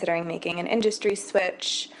was considering making an industry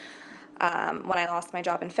switch. When I lost my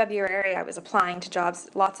job in February, I was applying to jobs,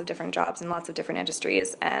 lots of different jobs in lots of different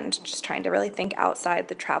industries, and just trying to really think outside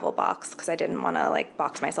the travel box because I didn't want to like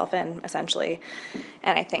box myself in, essentially.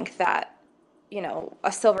 And I think that, you know,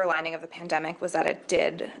 a silver lining of the pandemic was that it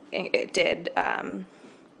did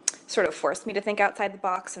sort of force me to think outside the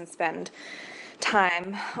box and spend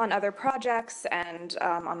time on other projects and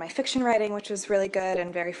on my fiction writing, which was really good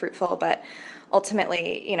and very fruitful. But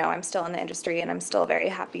ultimately, you know, I'm still in the industry and I'm still very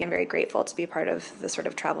happy and very grateful to be part of the sort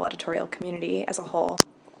of travel editorial community as a whole.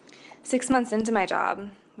 6 months into my job,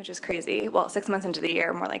 which is crazy. Well, 6 months into the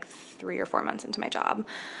year, more like 3 or 4 months into my job,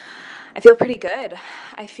 I feel pretty good.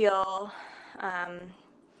 I feel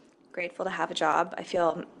grateful to have a job. I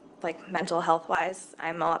feel like mental health wise,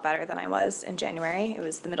 I'm a lot better than I was in January. It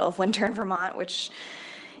was the middle of winter in Vermont, which,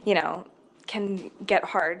 you know, can get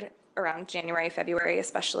hard around January, February,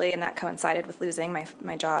 especially. And that coincided with losing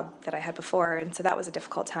my job that I had before. And so that was a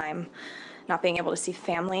difficult time, not being able to see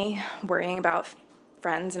family, worrying about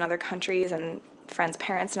friends in other countries and friends'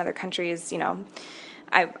 parents in other countries. You know,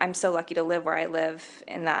 I'm so lucky to live where I live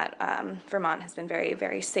in that Vermont has been very,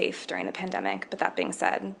 very safe during the pandemic. But that being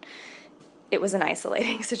said, it was an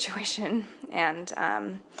isolating situation. And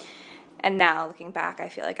now looking back, I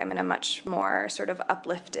feel like I'm in a much more sort of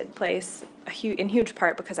uplifted place, in huge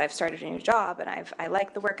part because I've started a new job and I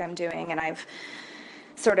like the work I'm doing, and I've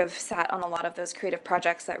sort of sat on a lot of those creative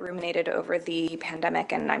projects that ruminated over the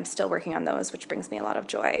pandemic, and I'm still working on those, which brings me a lot of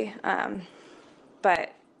joy.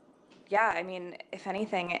 But yeah, I mean, if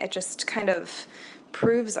anything, it just kind of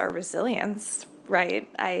proves our resilience, right?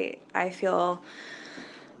 I feel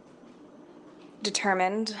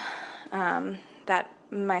determined that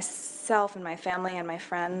myself and my family and my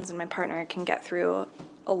friends and my partner can get through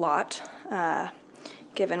a lot,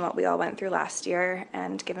 given what we all went through last year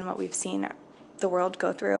and given what we've seen the world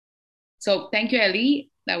go through. So thank you, Ellie.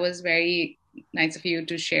 That was very nice of you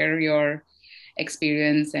to share your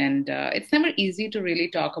experience. And it's never easy to really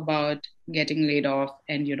talk about getting laid off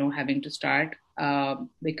and, you know, having to start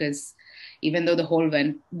because even though the whole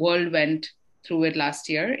world went through it last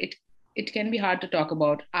year, it can be hard to talk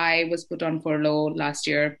about. I was put on furlough last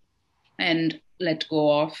year and let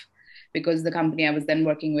go of because the company I was then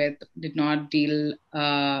working with did not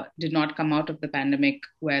come out of the pandemic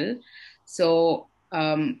well. So,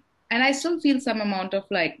 and I still feel some amount of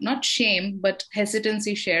like, not shame, but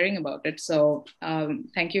hesitancy sharing about it. So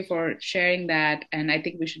thank you for sharing that. And I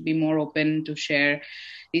think we should be more open to share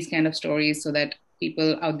these kind of stories so that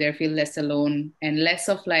people out there feel less alone and less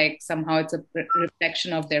of like somehow it's a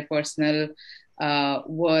reflection of their personal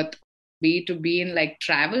worth. To be in like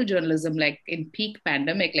travel journalism, like in peak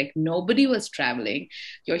pandemic, like nobody was traveling.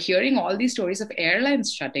 You're hearing all these stories of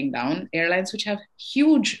airlines shutting down, airlines which have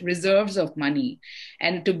huge reserves of money.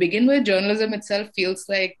 And to begin with, journalism itself feels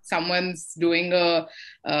like someone's doing a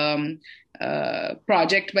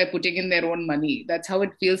project by putting in their own money. That's how it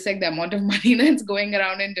feels like, the amount of money that's going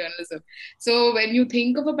around in journalism. So when you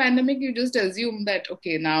think of a pandemic, you just assume that,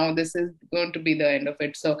 okay, now this is going to be the end of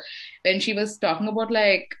it. So when she was talking about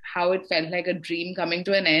like how it felt like a dream coming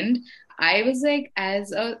to an end, I was like,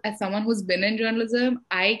 as someone who's been in journalism,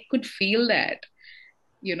 I could feel that,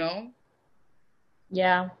 you know?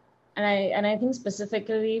 Yeah. And I think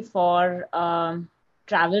specifically for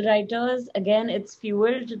travel writers, again, it's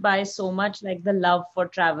fueled by so much like the love for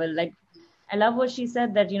travel. Like, I love what she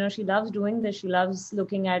said, that, you know, she loves doing this. She loves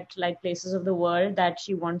looking at like places of the world that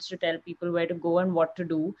she wants to tell people where to go and what to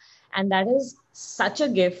do. And that is such a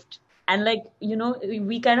gift. And like, you know,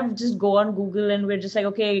 we kind of just go on Google and we're just like,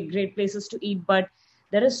 okay, great places to eat. But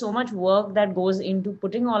there is so much work that goes into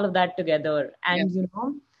putting all of that together. And, you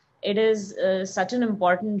know, it is such an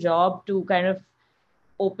important job to kind of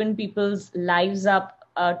open people's lives up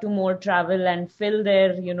to more travel and fill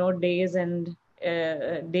their, you know, days and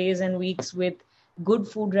weeks with good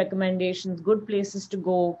food recommendations, good places to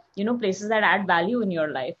go, you know, places that add value in your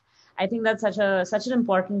life. I think that's such an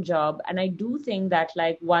important job. And I do think that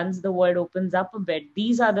like once the world opens up a bit,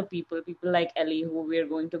 these are the people like Ellie, who we're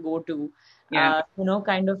going to go to, you know,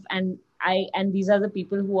 kind of, and these are the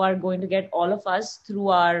people who are going to get all of us through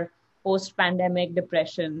our post-pandemic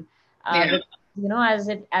depression. You know,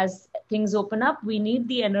 as things open up, we need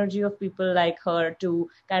the energy of people like her to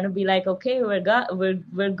kind of be like, okay,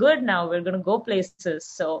 we're good now, we're going to go places.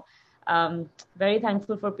 So very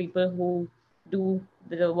thankful for people who do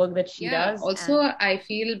the work that she does. Also, I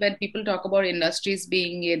feel when people talk about industries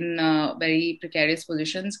being in very precarious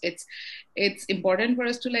positions, it's important for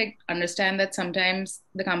us to like understand that sometimes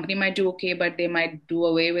the company might do okay, but they might do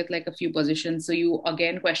away with like a few positions. So you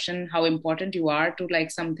again question how important you are to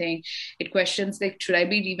like something. It questions like, should I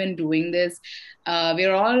be even doing this?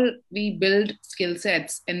 We build skill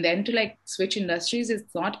sets, and then to like switch industries,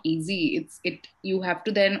 it's not easy. You have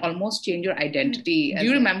to then almost change your identity. Do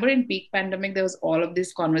you remember in peak pandemic, there was all of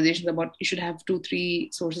these conversations about you should have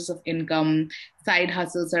 2-3 sources of income, side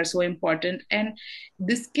hustles are so important. And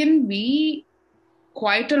this can be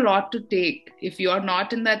quite a lot to take if you're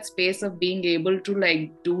not in that space of being able to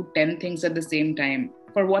like do 10 things at the same time.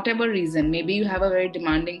 For whatever reason, maybe you have a very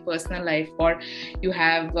demanding personal life, or you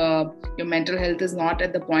have your mental health is not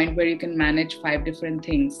at the point where you can manage 5 different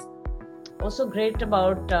things. Also great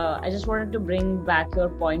about, I just wanted to bring back your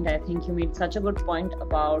point. I think you made such a good point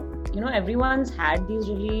about, everyone's had these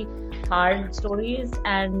really hard stories,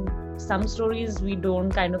 and some stories we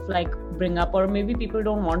don't kind of like bring up, or maybe people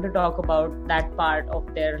don't want to talk about that part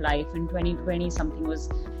of their life. In 2020, something was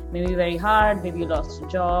maybe very hard, maybe you lost a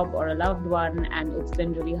job or a loved one, and it's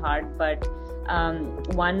been really hard. But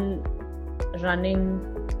one running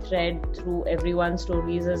thread through everyone's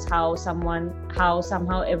stories is how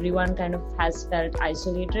somehow everyone kind of has felt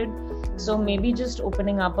isolated. So maybe just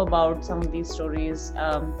opening up about some of these stories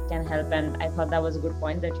can help, and I thought that was a good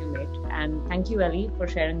point that you made, and thank you, Ellie, for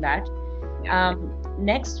sharing that.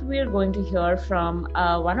 Next we're going to hear from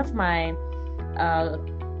one of my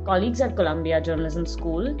colleagues at Columbia Journalism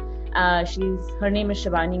School. Her name is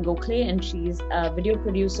Shivani Gokhale, and she's a video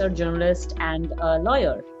producer, journalist, and a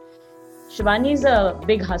lawyer. Shivani is a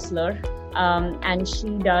big hustler, and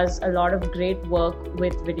she does a lot of great work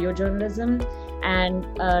with video journalism. And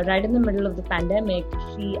right in the middle of the pandemic,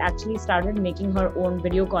 she actually started making her own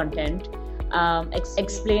video content,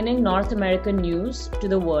 explaining North American news to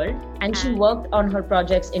the world. And she worked on her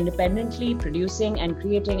projects independently, producing and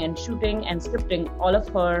creating and shooting and scripting all of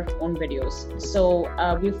her own videos. So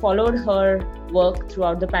we followed her work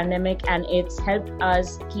throughout the pandemic, and it's helped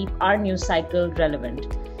us keep our news cycle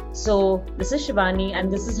relevant. So this is Shivani,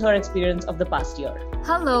 and this is her experience of the past year.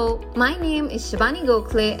 Hello, my name is Shivani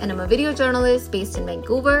Gokhale, and I'm a video journalist based in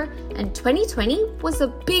Vancouver, and 2020 was a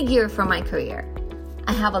big year for my career.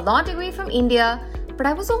 I have a law degree from India, but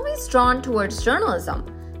I was always drawn towards journalism,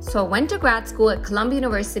 so I went to grad school at Columbia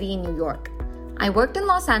University in New York. I worked in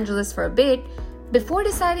Los Angeles for a bit before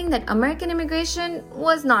deciding that American immigration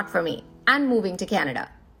was not for me and moving to Canada.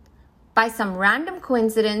 By some random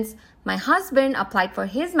coincidence, my husband applied for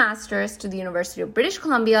his master's to the University of British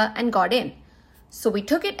Columbia and got in. So we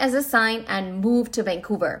took it as a sign and moved to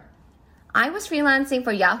Vancouver. I was freelancing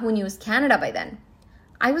for Yahoo News Canada by then.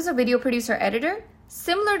 I was a video producer editor,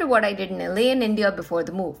 similar to what I did in LA and India before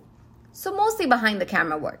the move. So mostly behind the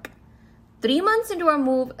camera work. 3 months into our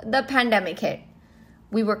move, the pandemic hit.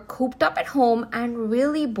 We were cooped up at home and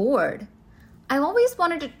really bored. I always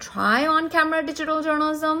wanted to try on-camera digital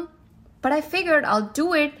journalism, but I figured I'll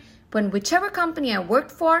do it when whichever company I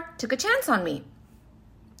worked for took a chance on me.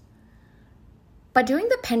 But during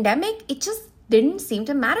the pandemic, it just didn't seem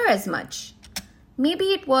to matter as much. Maybe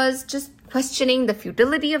it was just questioning the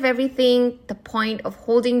futility of everything, the point of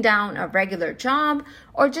holding down a regular job,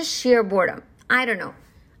 or just sheer boredom. I don't know.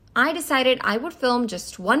 I decided I would film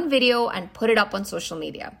just one video and put it up on social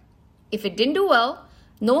media. If it didn't do well,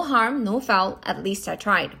 no harm, no foul, at least I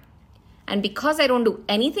tried. And because I don't do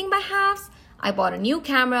anything by halves, I bought a new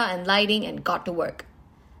camera and lighting and got to work.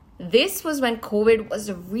 This was when COVID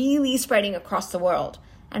was really spreading across the world,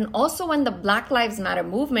 and also when the Black Lives Matter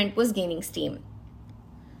movement was gaining steam.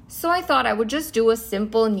 So I thought I would just do a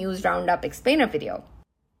simple news roundup explainer video.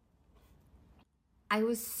 I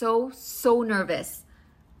was so nervous.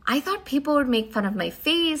 I thought people would make fun of my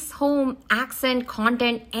face, home, accent,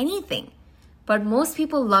 content, anything. But most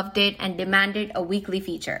people loved it and demanded a weekly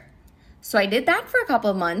feature. So I did that for a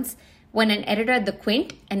couple of months when an editor at The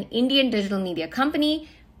Quint, an Indian digital media company,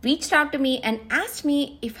 reached out to me and asked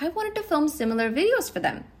me if I wanted to film similar videos for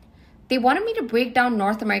them. They wanted me to break down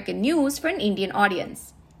North American news for an Indian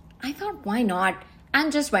audience. I thought, why not?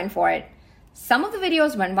 And just went for it. Some of the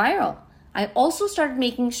videos went viral. I also started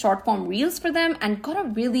making short form reels for them and got a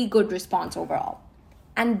really good response overall.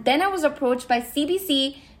 And then I was approached by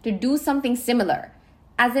CBC to do something similar,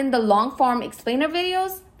 as in the long form explainer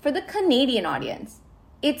videos for the Canadian audience.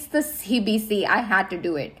 It's the CBC, I had to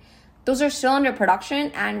do it. Those are still under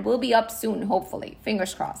production and will be up soon, hopefully,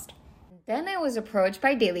 fingers crossed. Then I was approached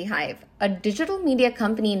by Daily Hive, a digital media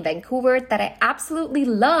company in Vancouver that I absolutely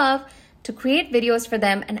love to create videos for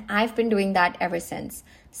them, and I've been doing that ever since.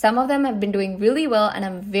 Some of them have been doing really well, and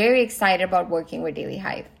I'm very excited about working with Daily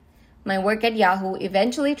Hive. My work at Yahoo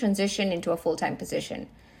eventually transitioned into a full-time position.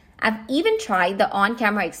 I've even tried the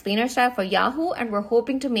on-camera explainer style for Yahoo, and we're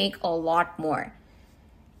hoping to make a lot more.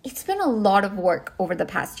 It's been a lot of work over the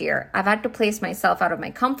past year. I've had to place myself out of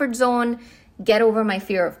my comfort zone, get over my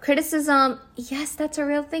fear of criticism. Yes, that's a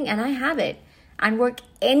real thing, and I have it. And work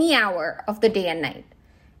any hour of the day and night.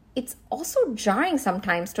 It's also jarring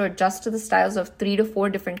sometimes to adjust to the styles of 3 to 4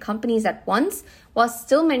 different companies at once while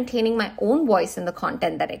still maintaining my own voice in the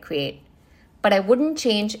content that I create. But I wouldn't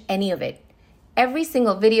change any of it. Every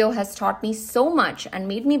single video has taught me so much and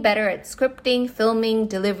made me better at scripting, filming,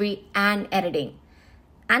 delivery, and editing.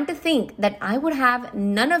 And to think that I would have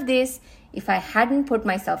none of this if I hadn't put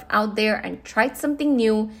myself out there and tried something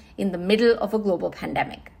new in the middle of a global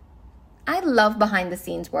pandemic. I love behind the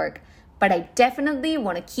scenes work, but I definitely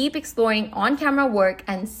want to keep exploring on-camera work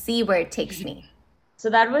and see where it takes me. So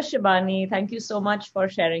that was Shibani. Thank you so much for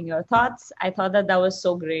sharing your thoughts. I thought that was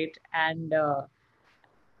so great. And,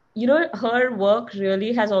 her work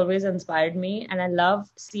really has always inspired me. And I love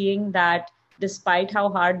seeing that despite how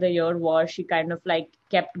hard the year was, she kind of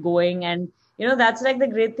kept going. And, that's the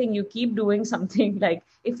great thing. You keep doing something.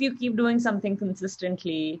 If you keep doing something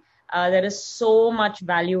consistently, there is so much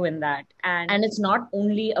value in that. And it's not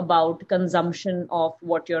only about consumption of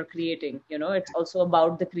what you're creating, it's also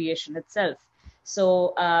about the creation itself.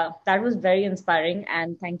 So that was very inspiring.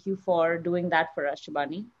 And thank you for doing that for us,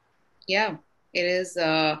 Shibani. Yeah, it is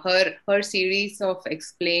her series of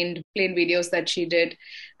explained videos that she did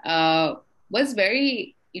was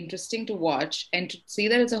very interesting to watch, and to see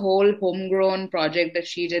that it's a whole homegrown project that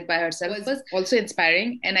she did by herself was also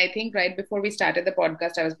inspiring. And I think right before we started the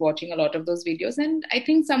podcast, I was watching a lot of those videos, and I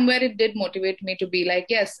think somewhere it did motivate me to be like,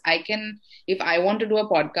 yes, I can, if I want to do a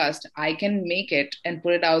podcast, I can make it and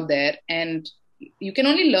put it out there, and you can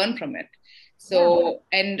only learn from it. So,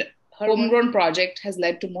 and her homegrown project has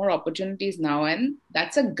led to more opportunities now, and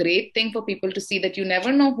that's a great thing for people to see, that you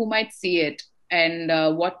never know who might see it and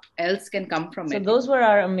what else can come from it. So those were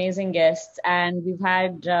our amazing guests, and we've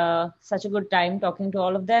had such a good time talking to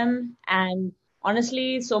all of them. And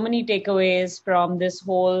honestly, so many takeaways from this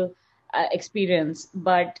whole experience.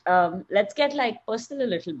 But let's get personal a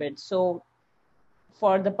little bit. So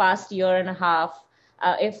for the past year and a half,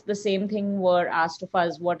 if the same thing were asked of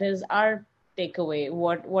us, what is our takeaway?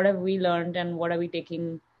 What have we learned, and what are we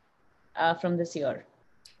taking from this year?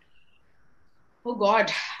 Oh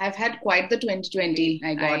God, I've had quite the 2020.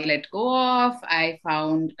 I got let go of. I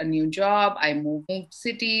found a new job. I moved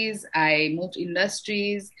cities. I moved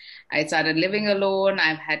industries. I started living alone.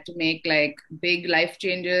 I've had to make big life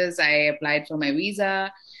changes. I applied for my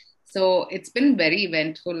visa. So it's been very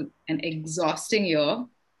eventful and exhausting year.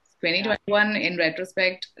 2021, in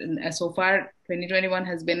retrospect, so far, 2021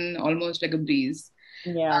 has been almost like a breeze.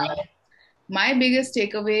 Yeah. My biggest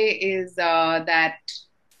takeaway is that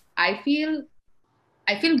I feel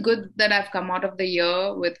good that I've come out of the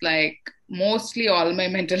year with mostly all my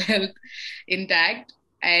mental health intact.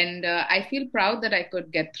 And I feel proud that I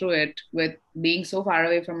could get through it with being so far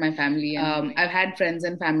away from my family. I've had friends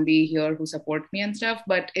and family here who support me and stuff,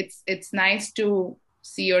 but it's nice to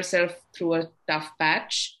see yourself through a tough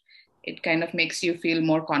patch. It kind of makes you feel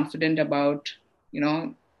more confident about,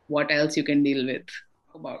 what else you can deal with.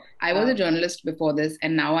 I was a journalist before this,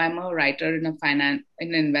 and now I'm a writer in an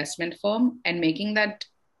investment firm, and making that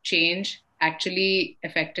change actually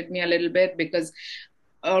affected me a little bit, because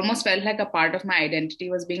I almost felt like a part of my identity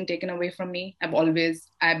was being taken away from me. I've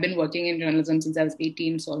been working in journalism since I was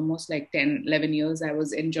 18, so almost 10, 11 years I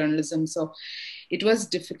was in journalism. So it was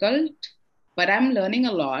difficult, but I'm learning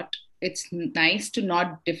a lot. It's nice to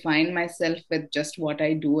not define myself with just what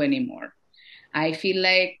I do anymore. I feel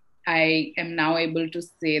like I am now able to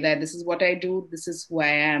say that this is what I do, this is who I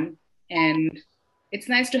am. And it's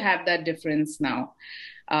nice to have that difference now.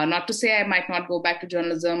 Not to say I might not go back to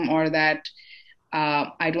journalism, or that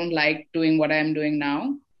I don't like doing what I'm doing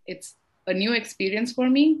now. It's a new experience for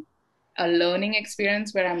me, a learning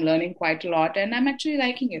experience where I'm learning quite a lot, and I'm actually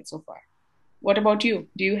liking it so far. What about you?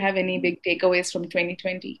 Do you have any big takeaways from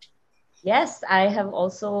 2020? Yes, I have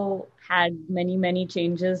also had many, many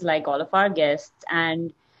changes like all of our guests.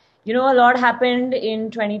 And, a lot happened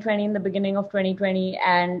in 2020, in the beginning of 2020.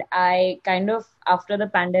 And I kind of, after the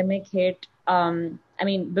pandemic hit,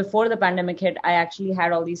 before the pandemic hit, I actually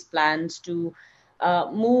had all these plans to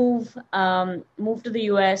move to the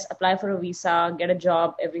US, apply for a visa, get a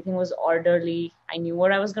job. Everything was orderly. I knew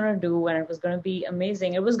what I was going to do, and it was going to be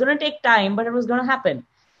amazing. It was going to take time, but it was going to happen.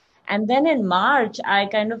 And then in March, I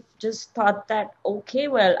kind of just thought that, okay,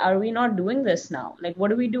 well, are we not doing this now? Like, what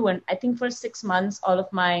do we do? And I think for 6 months, all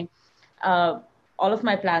of my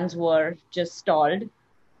plans were just stalled.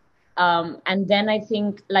 And then I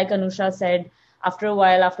think, like Anusha said, after a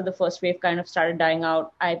while, after the first wave kind of started dying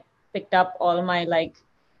out, I picked up all my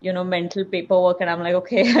mental paperwork, and I'm like,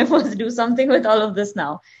 okay, I must do something with all of this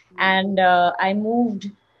now. And I moved.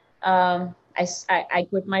 I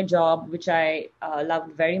quit my job, which I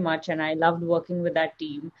loved very much, and I loved working with that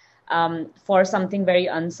team for something very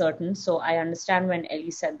uncertain. So I understand when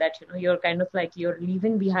Ellie said that, you're kind of like, you're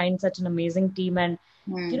leaving behind such an amazing team, and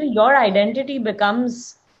your identity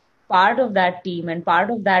becomes part of that team and part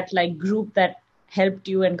of that like group that helped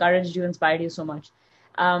you, encouraged you, inspired you so much.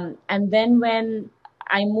 And then when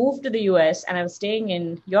I moved to the US and I was staying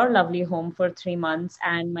in your lovely home for 3 months,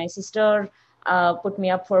 and my sister put me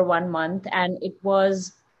up for 1 month, and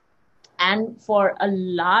for a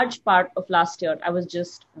large part of last year, I was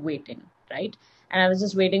just waiting, right? And I was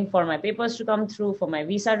just waiting for my papers to come through, for my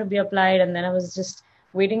visa to be applied, and then I was just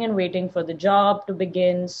waiting and waiting for the job to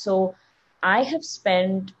begin. So I have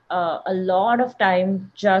spent a lot of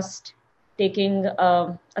time just taking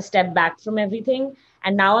a step back from everything.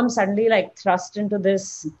 And now I'm suddenly like thrust into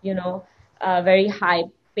this, very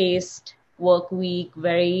high-paced work week,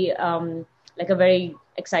 very like a very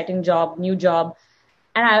exciting job, new job.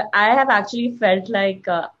 And I have actually felt like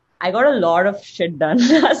I got a lot of shit done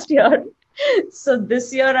last year. So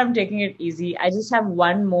this year I'm taking it easy. I just have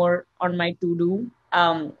one more on my to-do,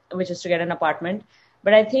 which is to get an apartment.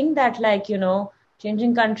 But I think that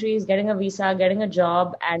changing countries, getting a visa, getting a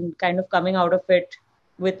job, and kind of coming out of it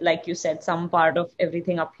with, like you said, some part of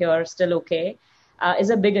everything up here still okay, is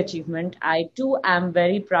a big achievement. I too am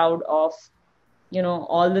very proud of,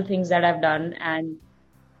 all the things that I've done. And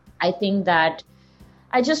I think that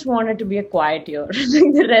I just want it to be a quiet year.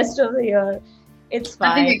 Like the rest of the year, it's fine.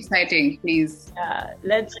 Nothing exciting, please.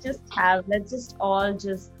 Let's just all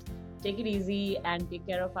just take it easy and take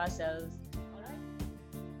care of ourselves.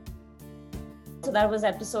 So that was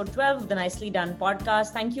episode 12 of the Nicely Done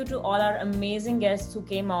podcast. Thank you to all our amazing guests who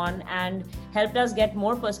came on and helped us get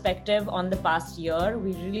more perspective on the past year.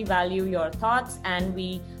 We really value your thoughts, and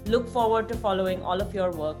we look forward to following all of your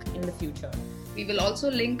work in the future. We will also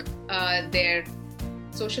link their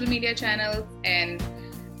social media channels and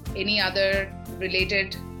any other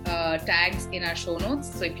related tags in our show notes.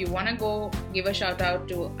 So if you want to go give a shout out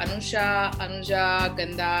to Anusha, Anuja,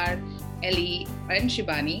 Gandhar, Ellie, and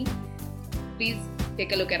Shibani, please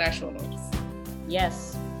take a look at our show notes.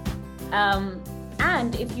 Yes.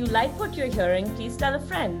 And if you like what you're hearing, please tell a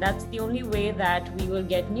friend. That's the only way that we will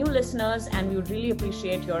get new listeners, and we would really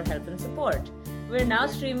appreciate your help and support. We're now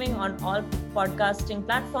streaming on all podcasting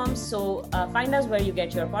platforms, so find us where you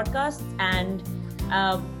get your podcasts, and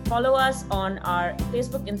follow us on our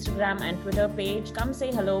Facebook, Instagram, and Twitter page. Come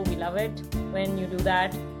say hello. We love it when you do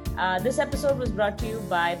that. This episode was brought to you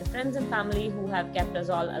by the friends and family who have kept us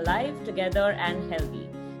all alive, together, and healthy.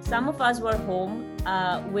 Some of us were home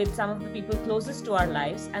with some of the people closest to our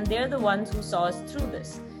lives, and they're the ones who saw us through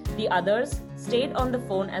this. The others stayed on the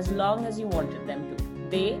phone as long as you wanted them to.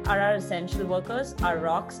 They are our essential workers, our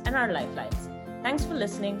rocks, and our lifelines. Thanks for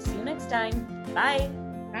listening. See you next time. Bye.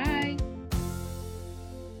 Bye.